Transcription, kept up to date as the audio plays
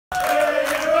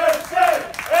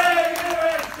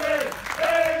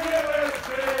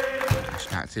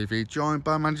TV, joined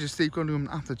by manager Steve Cunningham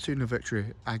after 2-0 victory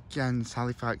against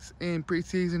Halifax in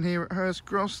pre-season here at Hurst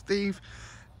Cross. Steve,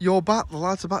 you're back. The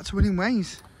lads are back to winning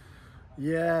ways.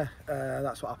 Yeah,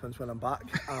 that's what happens when I'm back.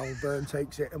 Burn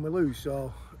takes it and we lose,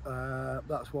 so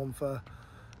that's one for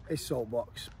his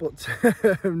soapbox. But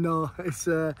no, it's.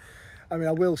 I mean,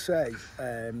 I will say,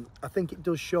 I think it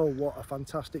does show what a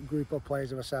fantastic group of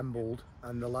players have assembled,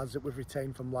 and the lads that we've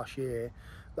retained from last year,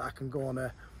 that I can go on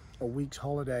a week's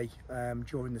holiday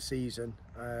during the season,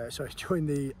 during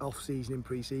the off-season in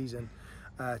pre-season,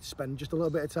 to spend just a little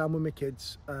bit of time with my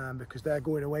kids, because they're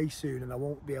going away soon and I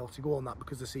won't be able to go on that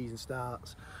because the season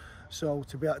starts. So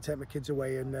to be able to take my kids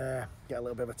away and get a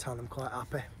little bit of a tan, I'm quite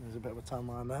happy. There's a bit of a tan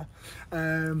line there.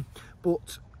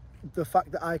 But the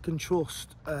fact that I can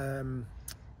trust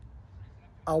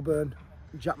Alburn,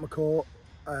 Jack McCourt,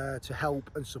 to help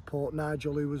and support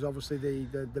Nigel, who was obviously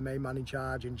the main man in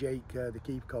charge, and Jake, the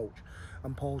keeper coach,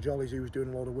 and Paul Jollies, who was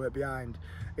doing a lot of work behind.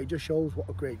 It just shows what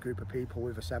a great group of people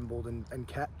we've assembled and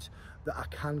kept, that I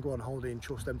can go on holiday and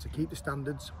trust them to keep the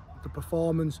standards, the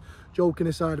performance. Joking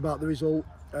aside about the result,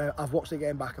 I've watched the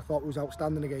game back. I thought it was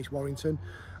outstanding against Warrington.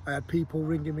 I had people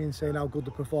ringing me and saying how good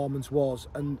the performance was,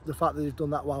 and the fact that they've done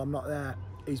that while I'm not there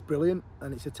is brilliant,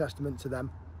 and it's a testament to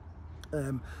them.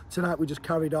 Tonight we just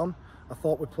carried on. I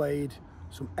thought we played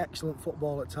some excellent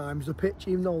football at times. The pitch,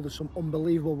 even though there's some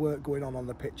unbelievable work going on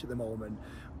the pitch at the moment,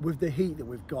 with the heat that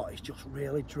we've got, it's just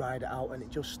really dried it out, and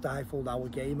it just stifled our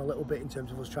game a little bit in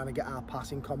terms of us trying to get our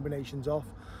passing combinations off.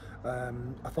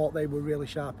 I thought they were really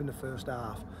sharp in the first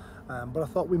half, but I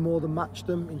thought we more than matched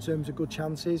them in terms of good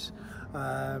chances.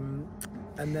 And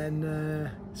then,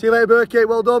 see you later, Burkett,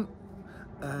 well done.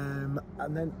 And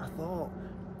then I thought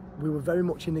we were very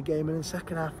much in the game, and in the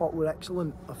second half I thought we were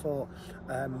excellent. I thought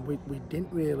we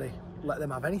didn't really let them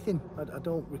have anything. I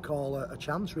don't recall a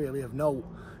chance really of note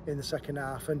in the second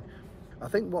half, and I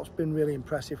think what's been really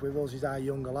impressive with us is our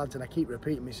younger lads, and I keep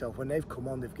repeating myself, when they've come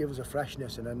on, they've given us a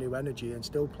freshness and a new energy and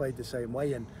still played the same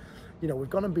way. And you know, we've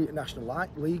gone and beat a National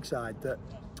League side that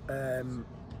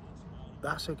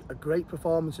that's a great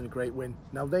performance and a great win.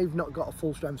 Now they've not got a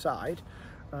full strength side,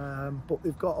 but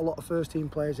they've got a lot of first team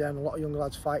players there and a lot of young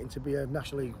lads fighting to be a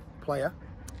National League player,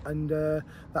 and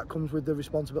that comes with the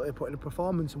responsibility of putting a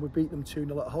performance, and we beat them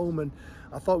 2-0 at home, and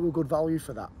I thought we were good value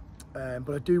for that.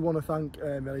 But I do want to thank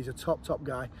he's a top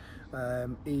guy.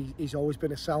 He's always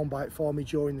been a soundbite for me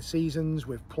during the seasons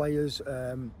with players,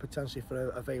 potentially for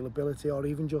availability or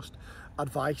even just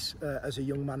advice as a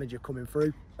young manager coming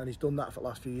through, and he's done that for the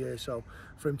last few years. So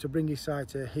for him to bring his side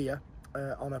to here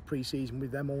on a pre-season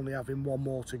with them only having one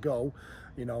more to go,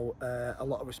 you know, a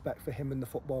lot of respect for him and the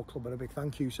football club, and a big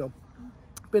thank you. So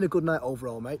been a good night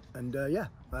overall, mate, and yeah,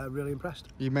 really impressed.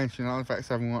 You mentioned Halifax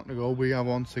having one to go. We have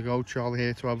one to go. Charlie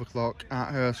here, 12 o'clock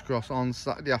at Hurst Cross on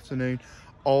Saturday afternoon.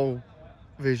 All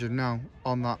vision now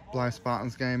on that Blythe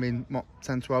Spartans game in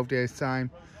 10-12 days time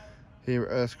here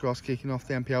at Hurst Cross, kicking off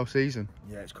the NPL season.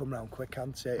 Yeah, it's come round quick,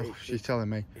 hasn't it? Oh, she's telling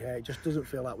me. Yeah, it just doesn't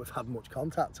feel like we've had much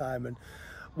contact time, and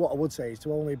what I would say is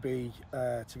to only be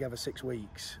together 6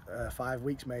 weeks, 5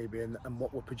 weeks maybe, and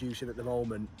what we're producing at the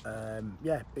moment,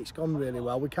 yeah, it's gone really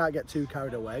well. We can't get too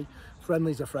carried away.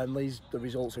 Friendlies are friendlies, the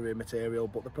results are immaterial,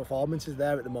 but the performance is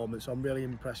there at the moment, so I'm really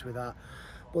impressed with that.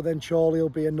 But then Charlie will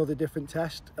be another different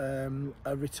test,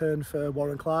 a return for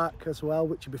Warren Clark as well,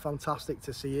 which would be fantastic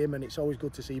to see him, and it's always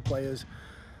good to see players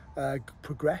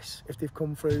progress if they've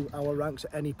come through our ranks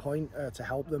at any point, to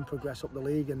help them progress up the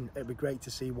league. And it'd be great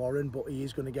to see Warren, but he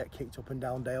is going to get kicked up and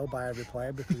down Dale by every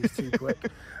player because he's too quick.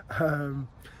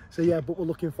 So yeah, but we're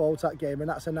looking forward to that game, and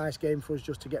that's a nice game for us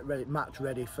just to get ready, match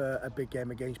ready for a big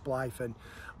game against Blythe. And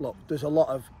look, there's a lot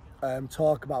of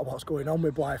talk about what's going on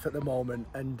with Blythe at the moment,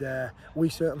 and we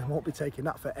certainly won't be taking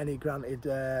that for any granted.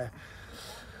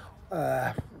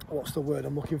 What's the word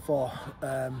I'm looking for?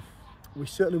 We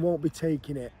certainly won't be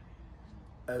taking it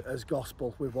as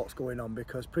gospel with what's going on,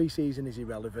 because pre-season is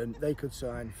irrelevant. They could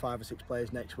sign 5 or 6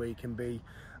 players next week and be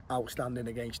outstanding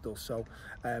against us. So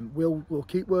we'll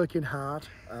keep working hard.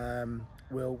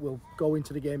 We'll go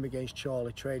into the game against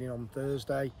Charlie training on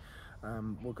Thursday.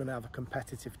 We're going to have a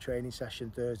competitive training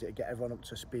session Thursday to get everyone up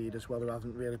to speed as well, who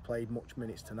hasn't really played much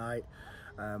minutes tonight.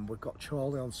 We've got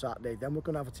Charlie on Saturday. Then we're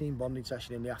going to have a team bonding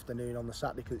session in the afternoon on the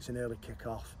Saturday because it's an early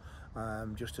kick-off,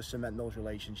 just to cement those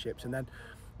relationships. And then,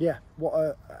 yeah, what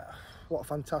a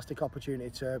fantastic opportunity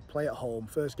to play at home,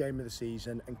 first game of the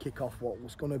season, and kick off what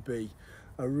was going to be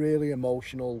a really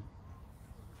emotional,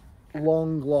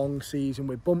 long season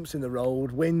with bumps in the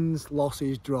road, wins,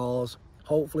 losses, draws,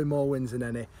 hopefully more wins than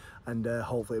any, and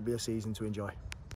hopefully it'll be a season to enjoy.